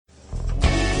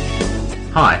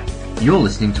Hi, you're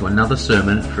listening to another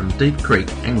sermon from Deep Creek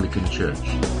Anglican Church.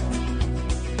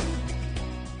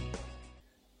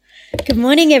 Good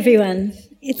morning, everyone.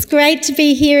 It's great to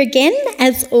be here again,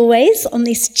 as always, on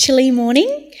this chilly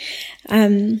morning.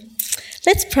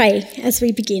 Let's pray as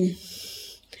we begin.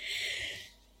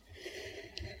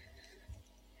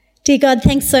 Dear God,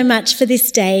 thanks so much for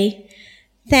this day.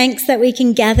 Thanks that we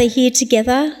can gather here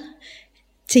together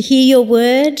to hear your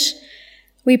word.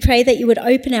 We pray that you would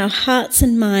open our hearts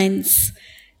and minds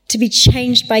to be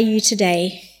changed by you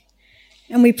today.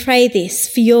 And we pray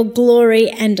this for your glory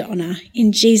and honour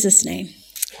in Jesus' name.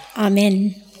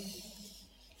 Amen.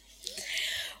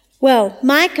 Well,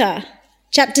 Micah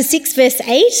chapter 6 verse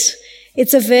 8,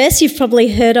 it's a verse you've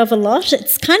probably heard of a lot.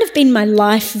 It's kind of been my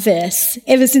life verse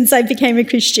ever since I became a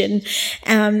Christian.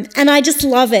 And I just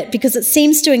love it because it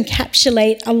seems to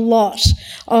encapsulate a lot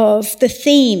of the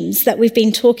themes that we've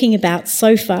been talking about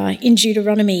so far in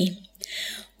Deuteronomy.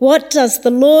 What does the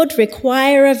Lord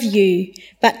require of you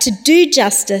but to do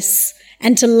justice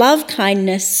and to love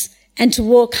kindness and to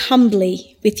walk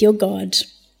humbly with your God?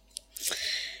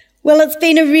 Well, it's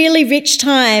been a really rich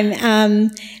time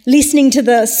listening to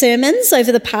the sermons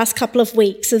over the past couple of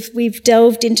weeks as we've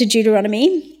delved into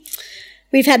Deuteronomy.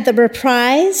 We've had the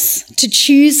reprise to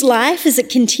choose life as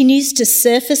it continues to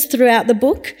surface throughout the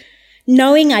book,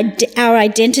 knowing our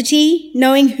identity,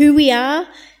 knowing who we are,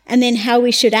 and then how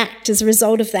we should act as a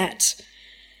result of that.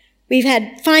 We've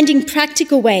had finding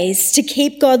practical ways to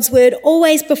keep God's word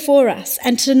always before us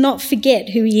and to not forget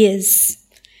who he is.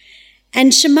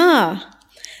 And Shema,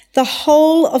 the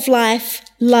whole of life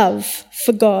love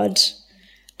for God,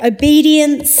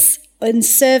 obedience and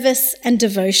service and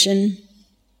devotion.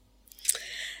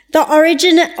 The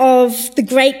origin of the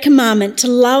great commandment to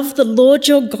love the Lord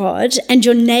your God and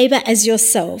your neighbour as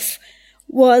yourself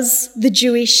was the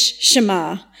Jewish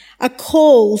Shema, a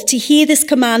call to hear this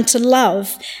command to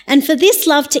love and for this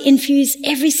love to infuse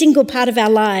every single part of our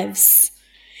lives.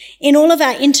 In all of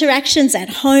our interactions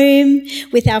at home,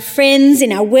 with our friends,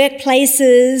 in our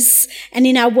workplaces, and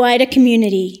in our wider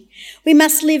community, we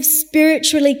must live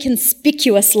spiritually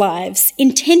conspicuous lives,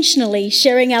 intentionally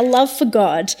sharing our love for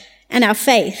God and our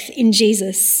faith in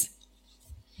Jesus.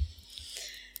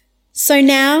 So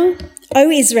now, O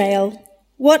Israel,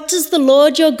 what does the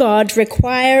Lord your God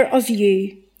require of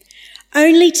you?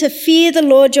 Only to fear the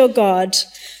Lord your God,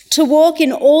 to walk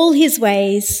in all his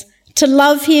ways, to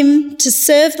love him, to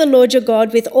serve the Lord your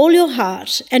God with all your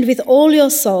heart and with all your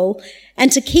soul,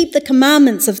 and to keep the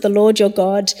commandments of the Lord your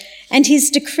God and his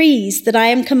decrees that I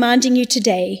am commanding you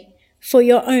today for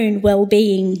your own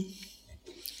well-being.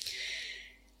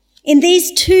 In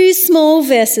these two small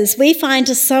verses, we find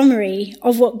a summary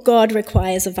of what God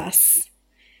requires of us.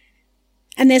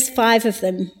 And there's 5 of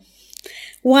them.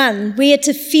 1, we are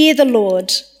to fear the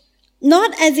Lord,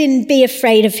 not as in be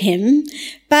afraid of him,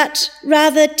 but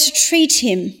rather to treat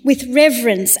him with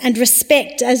reverence and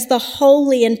respect as the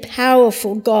holy and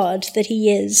powerful God that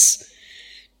he is.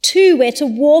 2, we're to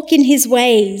walk in his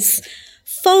ways,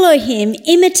 follow him,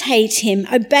 imitate him,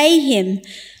 obey him,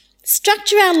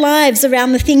 structure our lives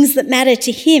around the things that matter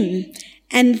to him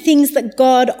and things that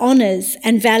God honours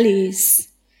and values.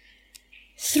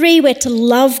 3, we're to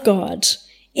love God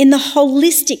in the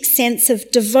holistic sense of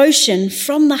devotion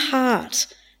from the heart,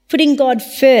 putting God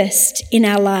first in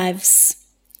our lives.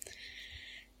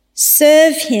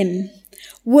 Serve him,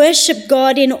 worship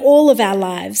God in all of our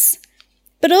lives,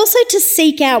 but also to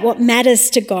seek out what matters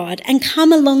to God and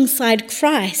come alongside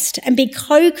Christ and be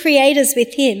co-creators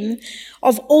with him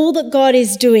of all that God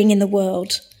is doing in the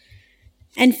world.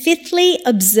 And 5thly,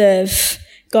 observe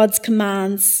God's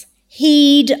commands.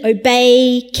 Heed,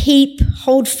 obey, keep,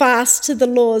 hold fast to the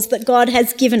laws that God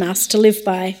has given us to live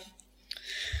by.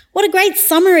 What a great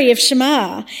summary of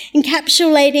Shema,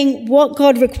 encapsulating what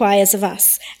God requires of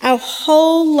us, our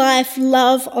whole life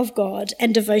love of God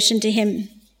and devotion to him.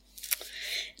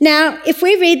 Now, if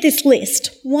we read this list,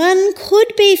 one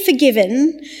could be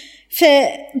forgiven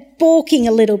for balking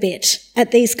a little bit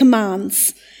at these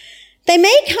commands. They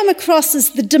may come across as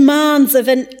the demands of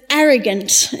an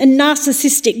arrogant and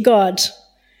narcissistic God.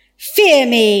 Fear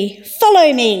me,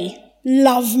 follow me,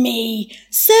 love me,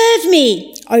 serve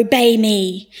me, obey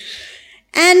me.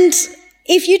 And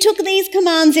if you took these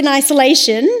commands in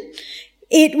isolation,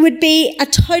 it would be a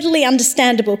totally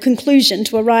understandable conclusion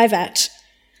to arrive at.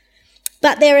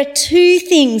 But there are 2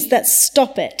 things that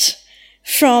stop it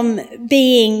from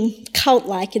being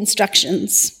cult-like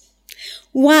instructions.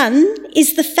 1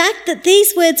 is the fact that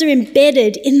these words are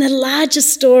embedded in the larger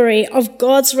story of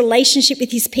God's relationship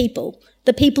with his people,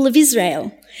 the people of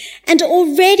Israel. And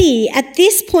already at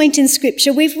this point in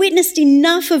Scripture, we've witnessed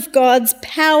enough of God's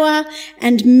power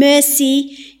and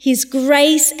mercy, his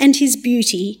grace and his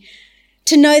beauty,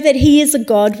 to know that he is a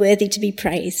God worthy to be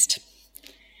praised.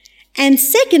 And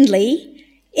secondly,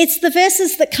 it's the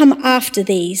verses that come after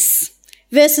these,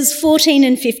 verses 14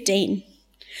 and 15.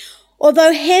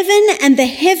 Although heaven and the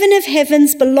heaven of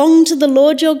heavens belong to the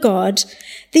Lord your God,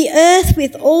 the earth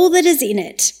with all that is in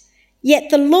it, yet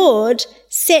the Lord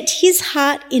set his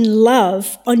heart in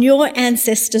love on your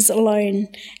ancestors alone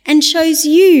and chose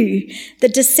you, the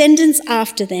descendants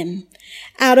after them,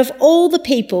 out of all the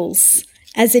peoples,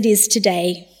 as it is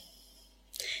today.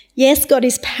 Yes, God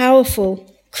is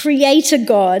powerful, creator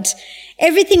God.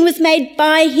 Everything was made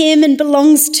by him and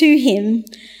belongs to him,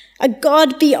 a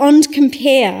God beyond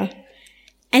compare.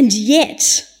 And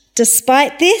yet,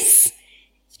 despite this,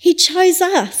 he chose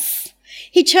us.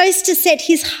 He chose to set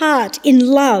his heart in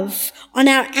love on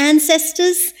our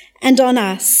ancestors and on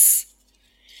us.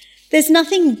 There's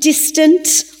nothing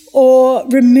distant or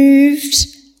removed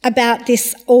about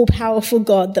this all-powerful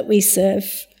God that we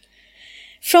serve.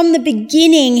 From the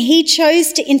beginning, he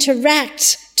chose to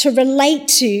interact, to relate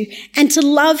to, and to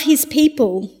love his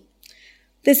people.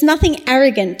 There's nothing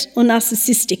arrogant or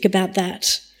narcissistic about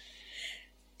that.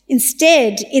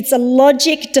 Instead, it's a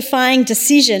logic-defying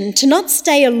decision to not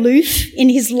stay aloof in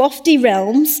his lofty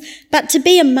realms, but to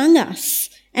be among us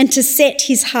and to set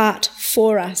his heart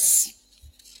for us.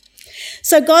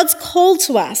 So God's call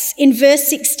to us in verse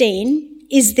 16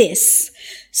 is this: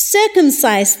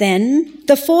 circumcise then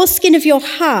the foreskin of your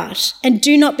heart and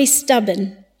do not be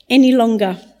stubborn any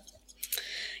longer.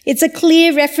 It's a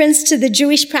clear reference to the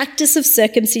Jewish practice of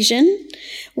circumcision,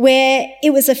 where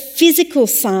it was a physical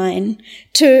sign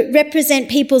to represent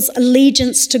people's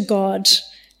allegiance to God,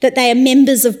 that they are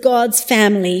members of God's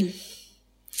family.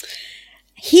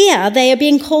 Here, they are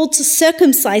being called to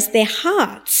circumcise their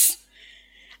hearts.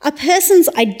 A person's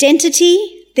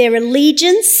identity, their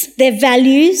allegiance, their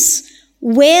values,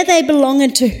 where they belong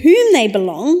and to whom they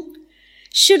belong,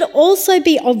 should also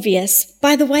be obvious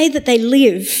by the way that they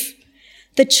live,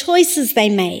 the choices they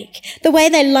make, the way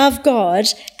they love God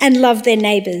and love their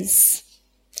neighbours.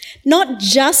 Not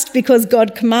just because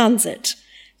God commands it,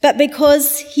 but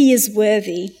because he is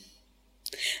worthy.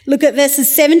 Look at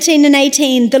verses 17 and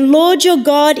 18. The Lord your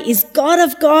God is God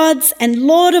of gods and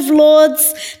Lord of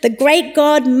lords, the great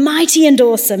God, mighty and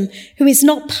awesome, who is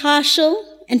not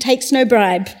partial and takes no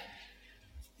bribe.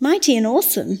 Mighty and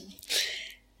awesome.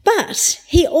 But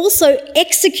he also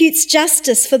executes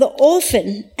justice for the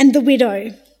orphan and the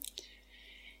widow,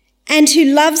 and who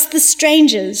loves the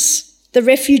strangers, the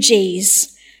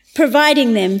refugees,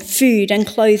 providing them food and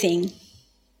clothing.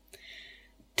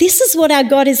 This is what our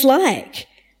God is like.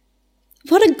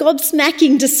 What a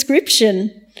gobsmacking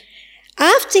description.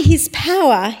 After his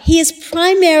power, he is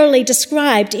primarily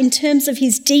described in terms of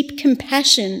his deep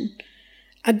compassion.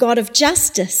 A God of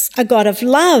justice, a God of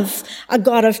love, a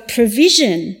God of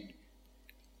provision.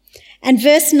 And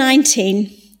verse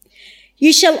 19,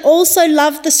 you shall also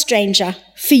love the stranger,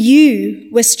 for you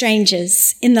were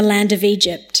strangers in the land of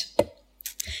Egypt.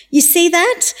 You see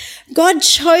that? God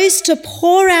chose to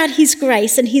pour out his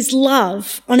grace and his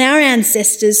love on our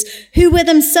ancestors who were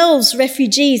themselves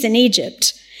refugees in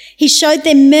Egypt. He showed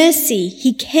them mercy,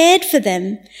 he cared for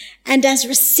them, and as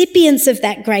recipients of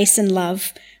that grace and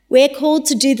love, we're called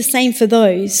to do the same for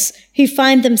those who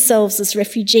find themselves as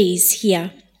refugees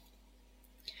here.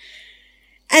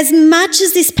 As much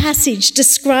as this passage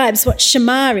describes what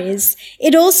Shema is,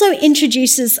 it also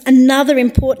introduces another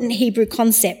important Hebrew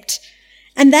concept,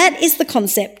 and that is the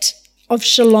concept of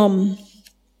shalom.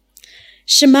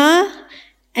 Shema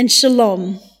and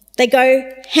shalom, they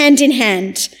go hand in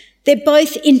hand. They're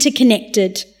both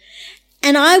interconnected.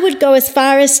 And I would go as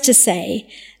far as to say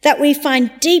that we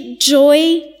find deep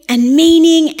joy and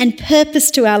meaning and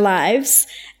purpose to our lives,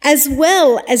 as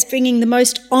well as bringing the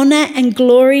most honour and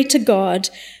glory to God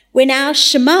when our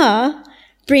Shema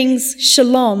brings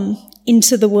shalom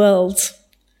into the world.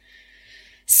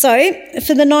 So,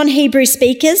 for the non-Hebrew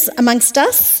speakers amongst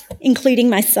us, including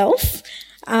myself,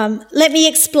 let me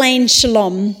explain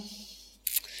shalom.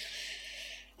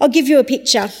 I'll give you a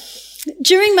picture.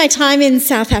 During my time in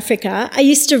South Africa, I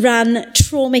used to run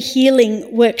trauma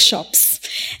healing workshops.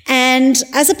 And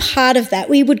as a part of that,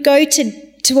 we would go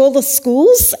to all the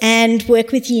schools and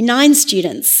work with Year 9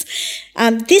 students.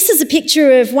 This is a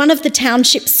picture of one of the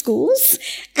township schools.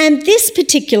 And this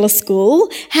particular school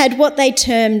had what they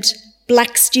termed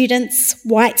black students,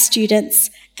 white students,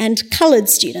 and coloured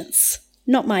students.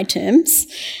 Not my terms.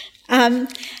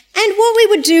 And what we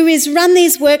would do is run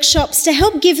these workshops to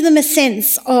help give them a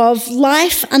sense of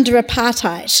life under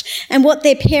apartheid and what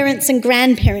their parents and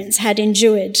grandparents had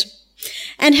endured,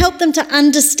 and help them to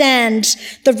understand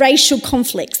the racial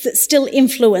conflicts that still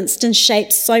influenced and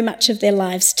shaped so much of their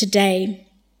lives today.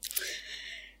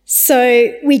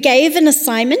 So we gave an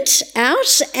assignment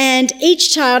out, and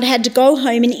each child had to go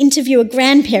home and interview a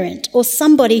grandparent or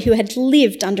somebody who had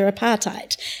lived under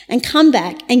apartheid and come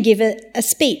back and give a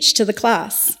speech to the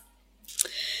class.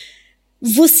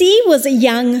 Vusi was a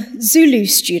young Zulu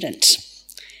student.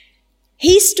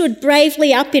 He stood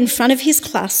bravely up in front of his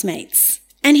classmates,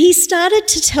 and he started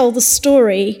to tell the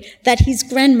story that his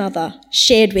grandmother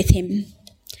shared with him.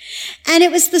 And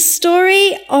it was the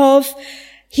story of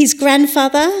his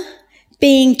grandfather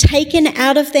being taken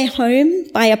out of their home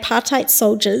by apartheid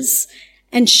soldiers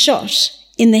and shot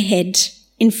in the head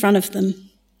in front of them.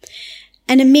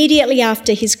 And immediately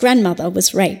after, his grandmother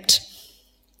was raped.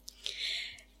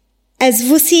 As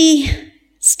Vusi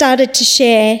started to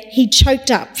share, he choked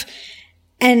up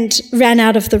and ran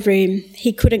out of the room.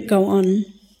 He couldn't go on.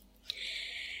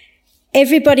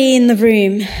 Everybody in the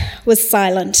room was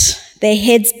silent, their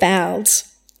heads bowed.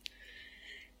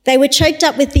 They were choked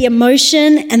up with the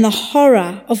emotion and the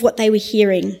horror of what they were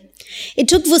hearing. It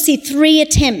took Vusi 3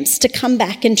 attempts to come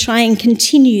back and try and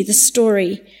continue the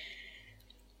story.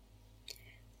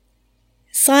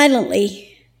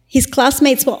 Silently, his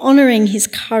classmates were honouring his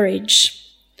courage.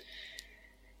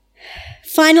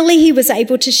 Finally, he was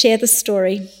able to share the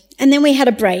story, and then we had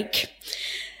a break.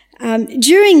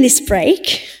 During this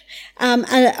break,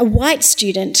 a white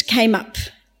student came up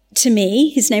to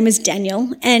me. His name was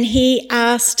Daniel, and he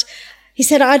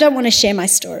said, "I don't want to share my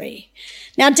story."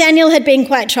 Now, Daniel had been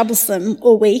quite troublesome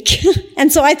all week,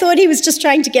 and so I thought he was just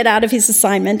trying to get out of his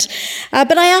assignment,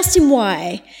 but I asked him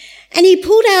why. And he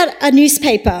pulled out a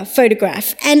newspaper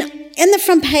photograph, and in the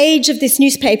front page of this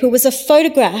newspaper was a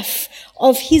photograph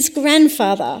of his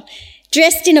grandfather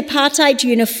dressed in apartheid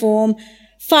uniform,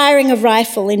 firing a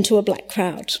rifle into a black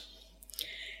crowd.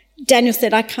 Daniel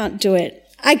said, "I can't do it."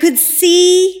 I could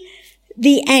see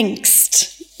the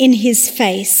angst in his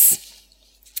face,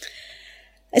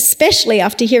 especially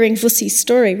after hearing Vusi's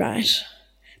story, right?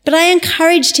 But I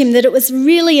encouraged him that it was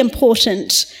really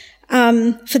important,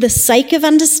 for the sake of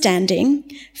understanding,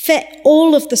 for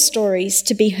all of the stories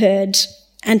to be heard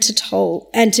and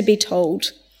to be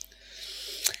told.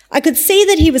 I could see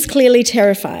that he was clearly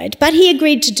terrified, but he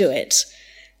agreed to do it.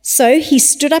 So he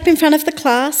stood up in front of the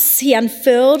class, he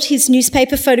unfurled his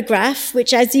newspaper photograph,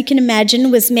 which, as you can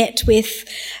imagine, was met with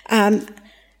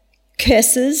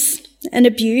curses and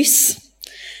abuse.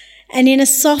 And in a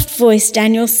soft voice,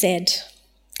 Daniel said,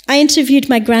 "I interviewed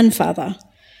my grandfather.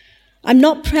 I'm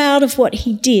not proud of what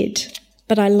he did,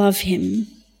 but I love him."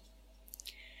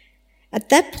 At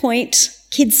that point,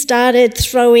 kids started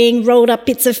throwing rolled up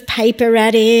bits of paper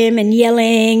at him and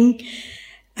yelling.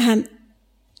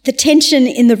 The tension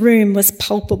in the room was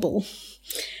palpable.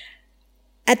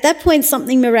 At that point,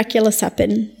 something miraculous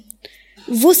happened.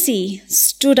 Vusi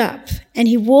stood up and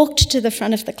he walked to the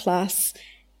front of the class,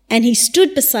 and he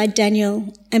stood beside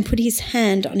Daniel and put his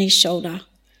hand on his shoulder.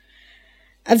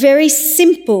 A very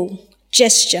simple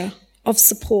gesture of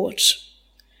support.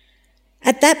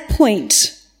 At that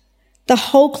point, the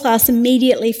whole class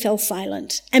immediately fell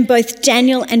silent, and both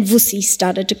Daniel and Vusi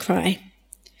started to cry.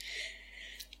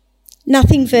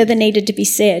 Nothing further needed to be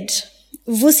said.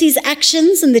 Vusi's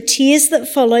actions and the tears that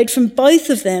followed from both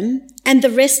of them and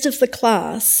the rest of the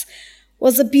class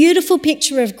was a beautiful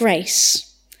picture of grace,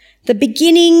 the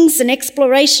beginnings and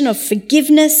exploration of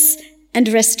forgiveness and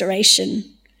restoration.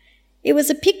 It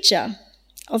was a picture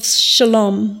of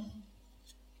shalom.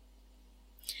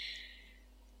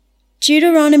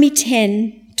 Deuteronomy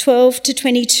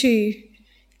 10:12-22.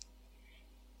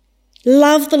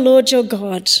 Love the Lord your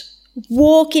God,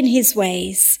 walk in his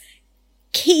ways,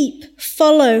 keep,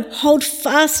 follow, hold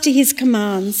fast to his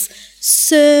commands,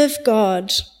 serve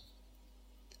God.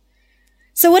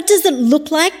 So what does it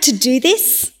look like to do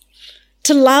this?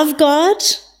 To love God?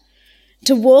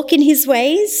 To walk in his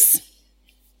ways?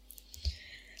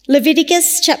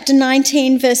 Leviticus chapter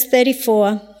 19, verse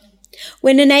 34.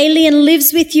 When an alien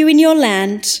lives with you in your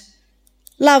land,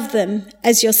 love them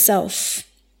as yourself.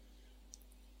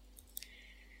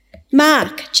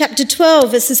 Mark chapter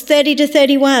 12, verses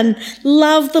 30-31.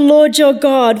 Love the Lord your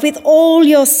God with all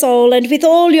your soul and with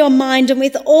all your mind and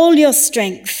with all your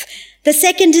strength. The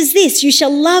second is this: you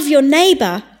shall love your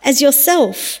neighbour as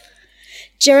yourself.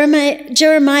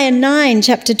 Jeremiah 9,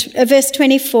 verse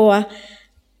 24.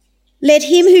 Let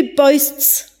him who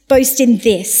boasts boast in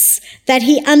this, that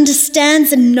he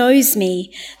understands and knows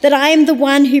me, that I am the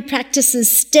one who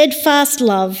practices steadfast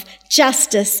love,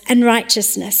 justice, and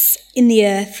righteousness in the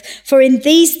earth. For in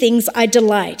these things I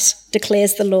delight,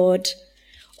 declares the Lord.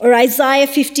 Or Isaiah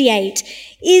 58,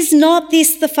 is not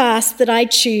this the fast that I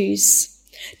choose?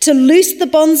 To loose the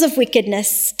bonds of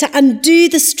wickedness, to undo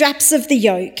the straps of the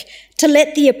yoke, to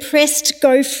let the oppressed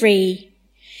go free.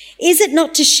 Is it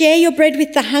not to share your bread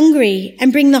with the hungry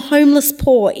and bring the homeless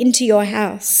poor into your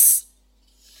house?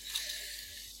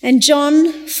 And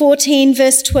John 14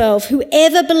 verse 12,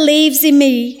 whoever believes in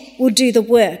me will do the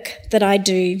work that I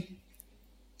do.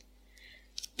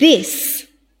 This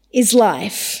is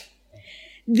life.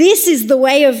 This is the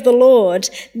way of the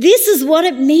Lord. This is what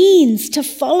it means to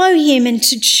follow him and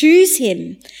to choose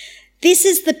him. This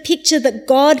is the picture that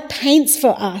God paints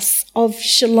for us of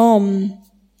shalom.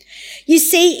 You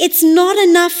see, it's not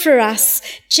enough for us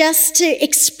just to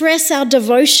express our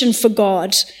devotion for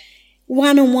God,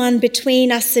 one-on-one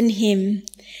between us and him.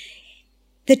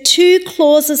 The two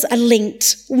clauses are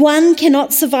linked. One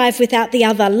cannot survive without the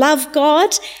other. Love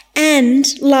God and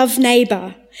love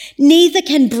neighbour. Neither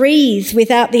can breathe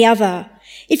without the other.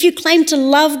 If you claim to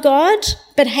love God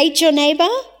but hate your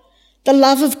neighbour, the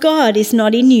love of God is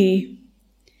not in you.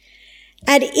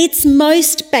 At its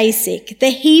most basic,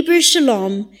 the Hebrew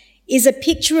shalom is a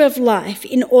picture of life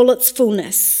in all its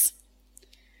fullness.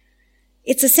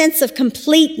 It's a sense of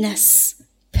completeness,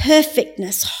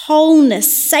 perfectness,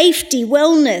 wholeness, safety,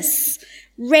 wellness,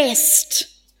 rest.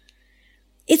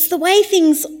 It's the way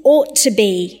things ought to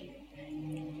be.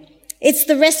 It's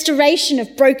the restoration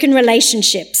of broken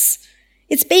relationships.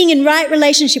 It's being in right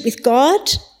relationship with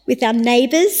God, with our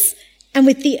neighbours, and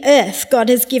with the earth God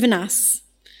has given us.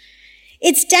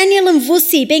 It's Daniel and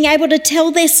Vusi being able to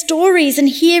tell their stories and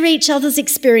hear each other's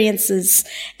experiences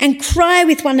and cry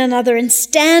with one another and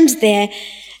stand there,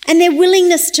 and their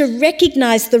willingness to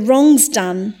recognise the wrongs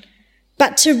done,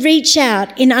 but to reach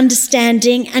out in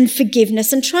understanding and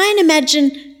forgiveness and try and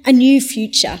imagine a new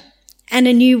future and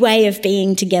a new way of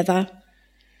being together.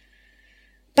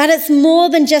 But it's more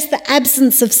than just the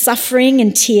absence of suffering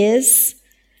and tears.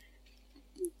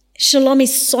 Shalom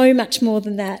is so much more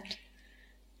than that.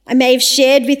 I may have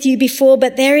shared with you before,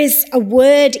 but there is a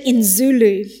word in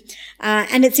Zulu,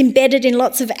 and it's embedded in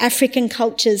lots of African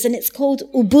cultures, and it's called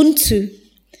Ubuntu.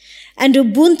 And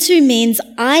Ubuntu means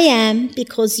I am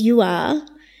because you are,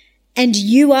 and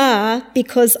you are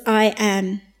because I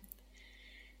am.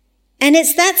 And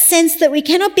it's that sense that we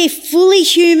cannot be fully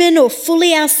human or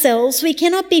fully ourselves. We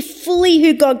cannot be fully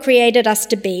who God created us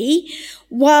to be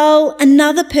while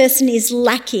another person is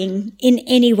lacking in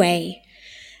any way.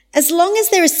 As long as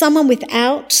there is someone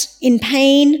without, in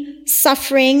pain,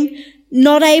 suffering,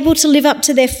 not able to live up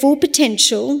to their full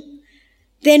potential,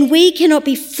 then we cannot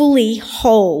be fully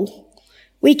whole.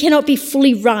 We cannot be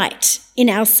fully right in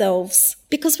ourselves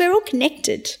because we're all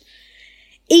connected.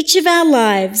 Each of our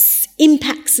lives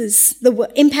impacts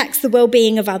the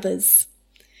well-being of others.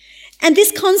 And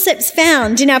this concept's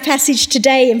found in our passage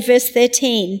today in verse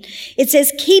 13. It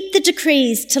says, keep the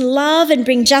decrees to love and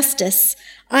bring justice.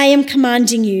 I am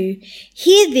commanding you.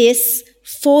 Hear this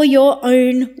for your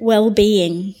own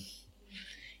well-being.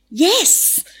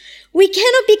 Yes, we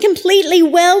cannot be completely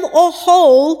well or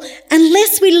whole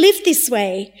unless we live this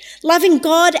way, loving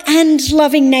God and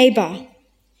loving neighbour.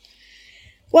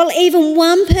 While even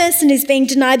one person is being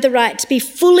denied the right to be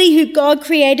fully who God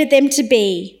created them to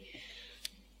be,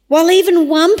 while even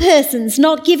one person's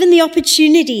not given the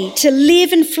opportunity to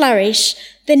live and flourish,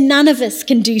 then none of us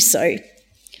can do so.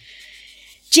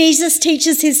 Jesus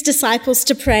teaches his disciples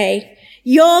to pray,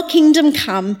 your kingdom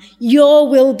come, your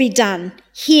will be done,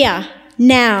 here,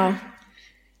 now.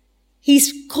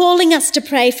 He's calling us to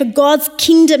pray for God's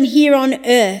kingdom here on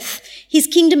earth, his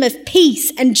kingdom of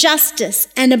peace and justice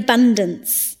and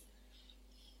abundance.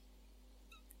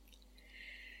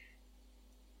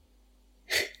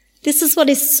 This is what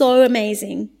is so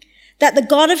amazing, that the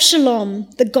God of Shalom,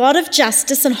 the God of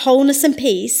justice and wholeness and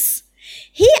peace,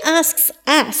 he asks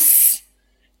us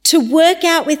to work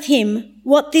out with him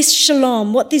what this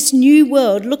Shalom, what this new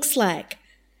world looks like.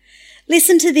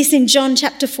 Listen to this in John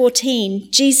chapter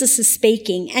 14. Jesus is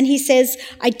speaking and he says,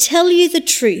 I tell you the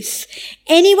truth.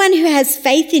 Anyone who has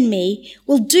faith in me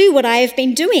will do what I have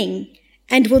been doing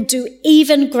and will do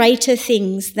even greater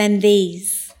things than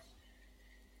these.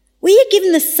 We are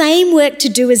given the same work to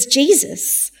do as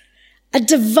Jesus, a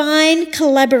divine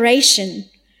collaboration.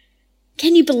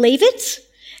 Can you believe it?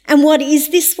 And what is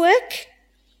this work?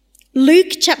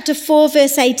 Luke chapter 4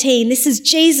 verse 18. This is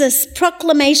Jesus'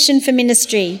 proclamation for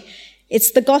ministry.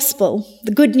 It's the gospel,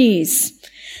 the good news.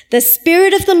 The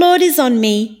Spirit of the Lord is on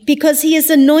me because he has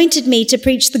anointed me to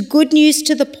preach the good news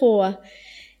to the poor.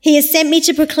 He has sent me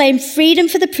to proclaim freedom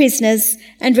for the prisoners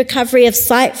and recovery of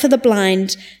sight for the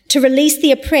blind, to release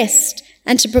the oppressed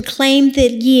and to proclaim the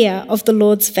year of the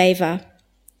Lord's favour.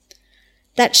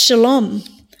 That's shalom,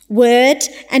 word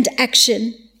and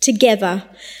action together,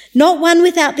 not one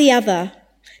without the other.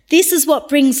 This is what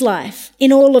brings life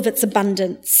in all of its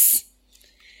abundance.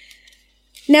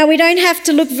 Now, we don't have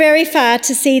to look very far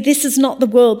to see this is not the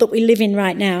world that we live in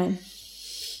right now.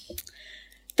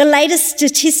 The latest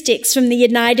statistics from the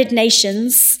United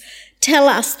Nations tell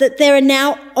us that there are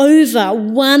now over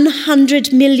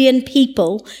 100 million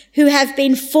people who have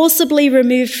been forcibly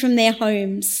removed from their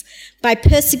homes by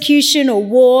persecution or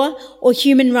war or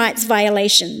human rights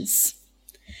violations.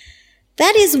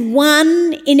 That is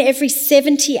 1 in every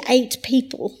 78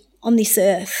 people on this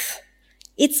earth.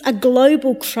 It's a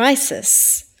global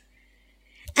crisis.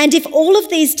 And if all of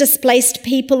these displaced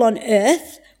people on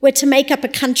earth were to make up a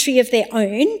country of their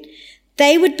own,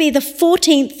 they would be the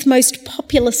 14th most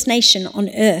populous nation on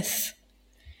earth.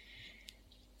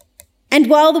 And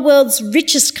while the world's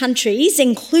richest countries,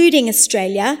 including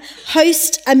Australia,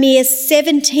 host a mere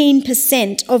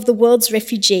 17% of the world's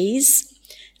refugees,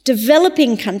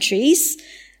 developing countries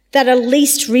that are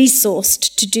least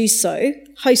resourced to do so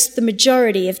host the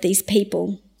majority of these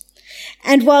people.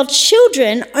 And while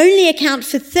children only account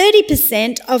for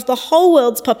 30% of the whole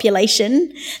world's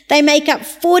population, they make up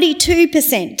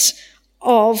 42%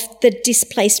 of the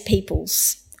displaced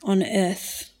peoples on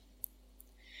earth.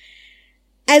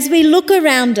 As we look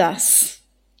around us,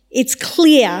 it's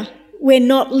clear we're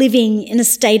not living in a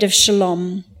state of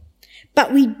shalom,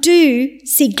 but we do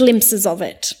see glimpses of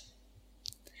it.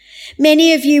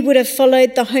 Many of you would have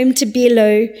followed the Home to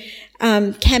Bilo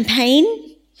campaign.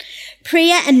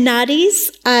 Priya and Nadis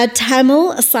are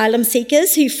Tamil asylum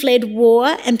seekers who fled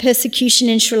war and persecution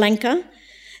in Sri Lanka.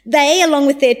 They, along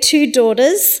with their 2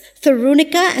 daughters,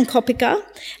 Tharunika and Kopika,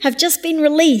 have just been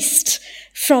released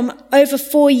from over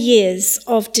 4 years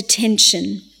of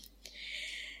detention,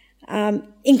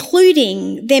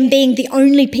 including them being the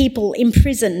only people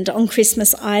imprisoned on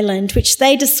Christmas Island, which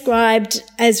they described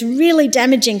as really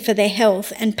damaging for their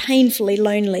health and painfully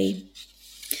lonely.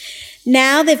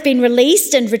 Now they've been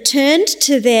released and returned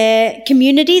to their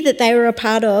community that they were a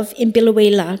part of in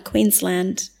Biloela,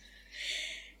 Queensland.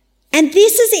 And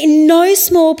this is in no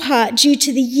small part due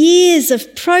to the years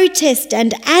of protest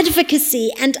and advocacy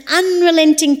and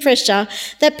unrelenting pressure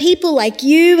that people like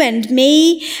you and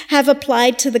me have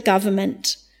applied to the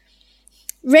government.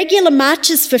 Regular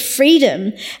marches for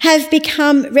freedom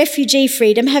refugee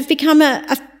freedom, have become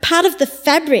a part of the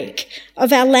fabric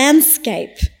of our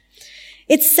landscape.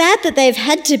 It's sad that they've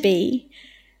had to be,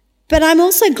 but I'm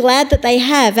also glad that they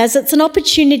have, as it's an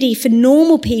opportunity for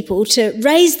normal people to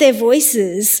raise their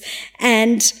voices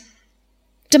and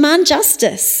demand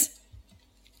justice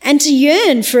and to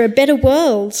yearn for a better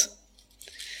world.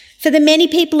 For the many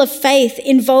people of faith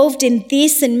involved in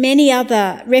this and many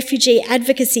other refugee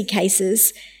advocacy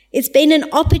cases, it's been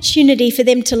an opportunity for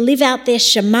them to live out their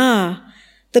Shema,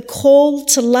 the call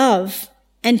to love,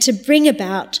 and to bring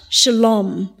about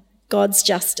shalom, God's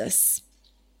justice.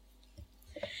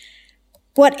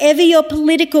 Whatever your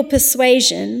political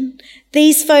persuasion,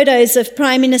 these photos of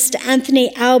Prime Minister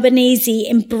Anthony Albanese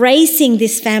embracing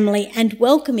this family and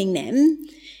welcoming them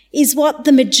is what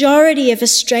the majority of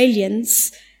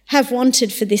Australians have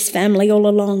wanted for this family all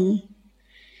along.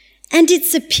 And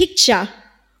it's a picture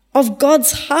of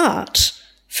God's heart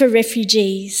for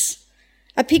refugees,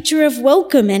 a picture of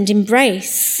welcome and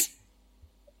embrace.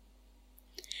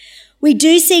 We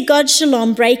do see God's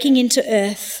shalom breaking into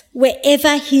earth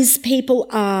wherever his people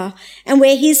are and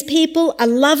where his people are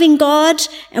loving God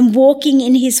and walking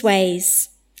in his ways.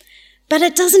 But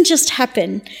it doesn't just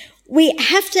happen. We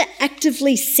have to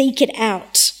actively seek it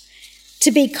out to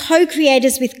be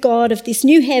co-creators with God of this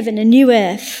new heaven and new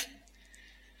earth.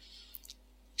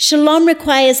 Shalom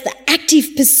requires the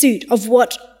active pursuit of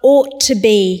what ought to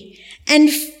be. And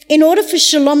in order for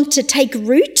shalom to take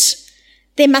root,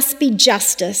 there must be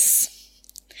justice.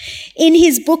 In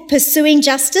his book, Pursuing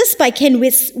Justice by Ken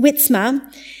Witzmer,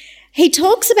 he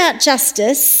talks about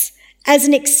justice as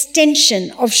an extension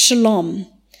of shalom.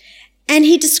 And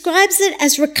he describes it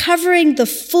as recovering the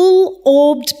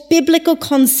full-orbed biblical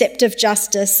concept of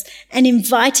justice and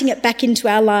inviting it back into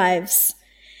our lives.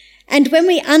 And when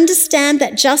we understand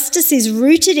that justice is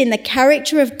rooted in the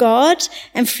character of God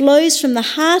and flows from the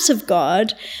heart of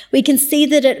God, we can see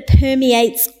that it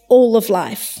permeates all of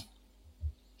life.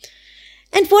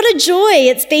 And what a joy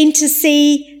it's been to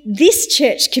see this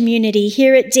church community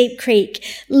here at Deep Creek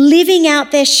living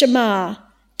out their Shema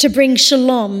to bring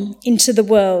shalom into the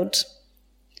world.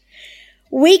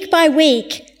 Week by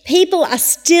week, people are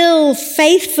still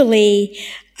faithfully,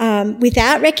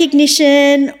 without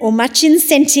recognition or much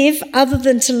incentive other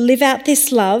than to live out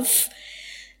this love,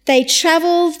 they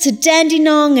travel to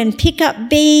Dandenong and pick up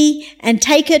Bea and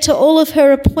take her to all of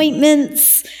her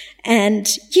appointments. And,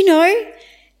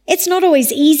 it's not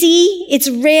always easy. It's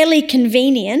rarely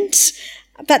convenient,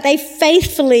 but they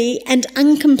faithfully and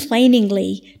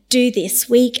uncomplainingly do this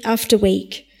week after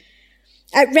week.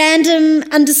 At random,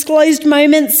 undisclosed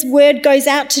moments, word goes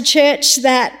out to church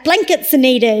that blankets are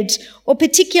needed or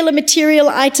particular material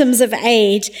items of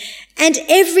aid. And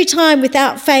every time,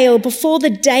 without fail, before the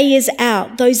day is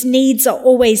out, those needs are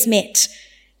always met,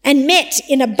 and met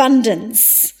in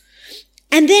abundance.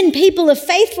 And then people have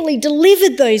faithfully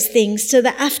delivered those things to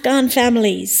the Afghan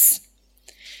families.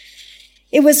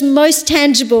 It was most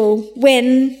tangible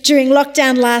when, during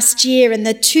lockdown last year, and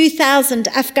the 2,000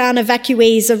 Afghan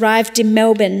evacuees arrived in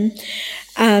Melbourne,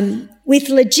 with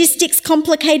logistics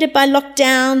complicated by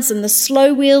lockdowns and the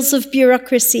slow wheels of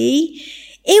bureaucracy.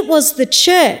 It was the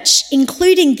church,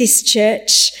 including this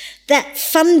church, that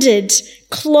funded,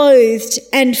 clothed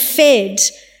and fed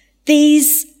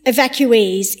these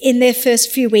evacuees in their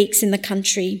first few weeks in the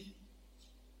country.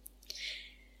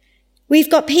 We've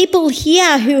got people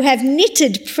here who have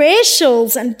knitted prayer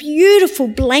shawls and beautiful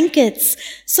blankets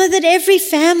so that every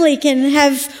family can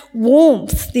have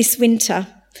warmth this winter.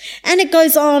 And it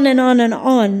goes on and on and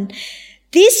on.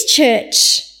 This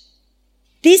is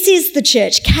the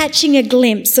church catching a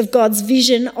glimpse of God's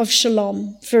vision of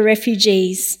shalom for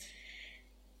refugees.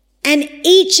 And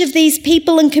each of these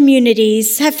people and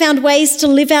communities have found ways to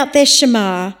live out their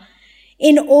Shema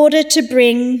in order to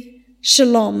bring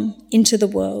shalom into the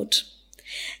world.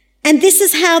 And this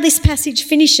is how this passage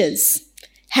finishes,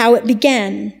 how it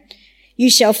began. You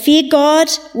shall fear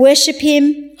God, worship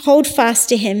him, hold fast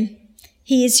to him.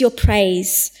 He is your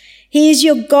praise. He is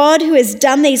your God who has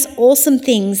done these awesome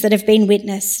things that have been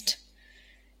witnessed.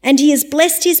 And he has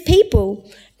blessed his people.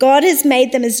 God has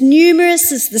made them as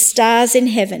numerous as the stars in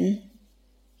heaven.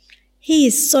 He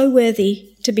is so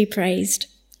worthy to be praised.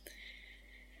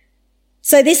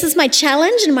 So this is my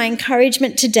challenge and my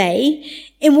encouragement today.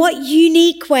 In what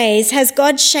unique ways has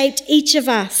God shaped each of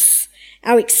us,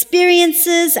 our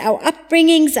experiences, our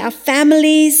upbringings, our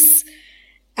families,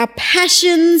 our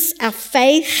passions, our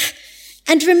faith?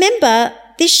 And remember,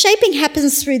 this shaping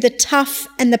happens through the tough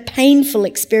and the painful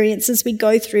experiences we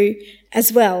go through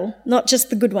as well, not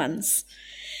just the good ones.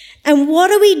 And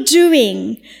what are we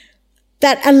doing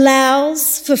that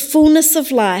allows for fullness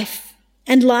of life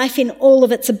and life in all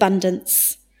of its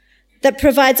abundance, that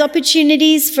provides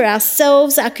opportunities for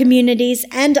ourselves, our communities,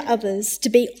 and others to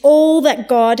be all that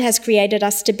God has created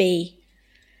us to be,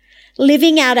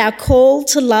 living out our call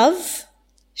to love,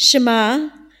 Shema,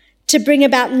 to bring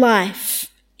about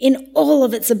life in all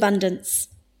of its abundance.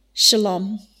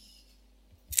 Shalom.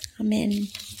 Amen.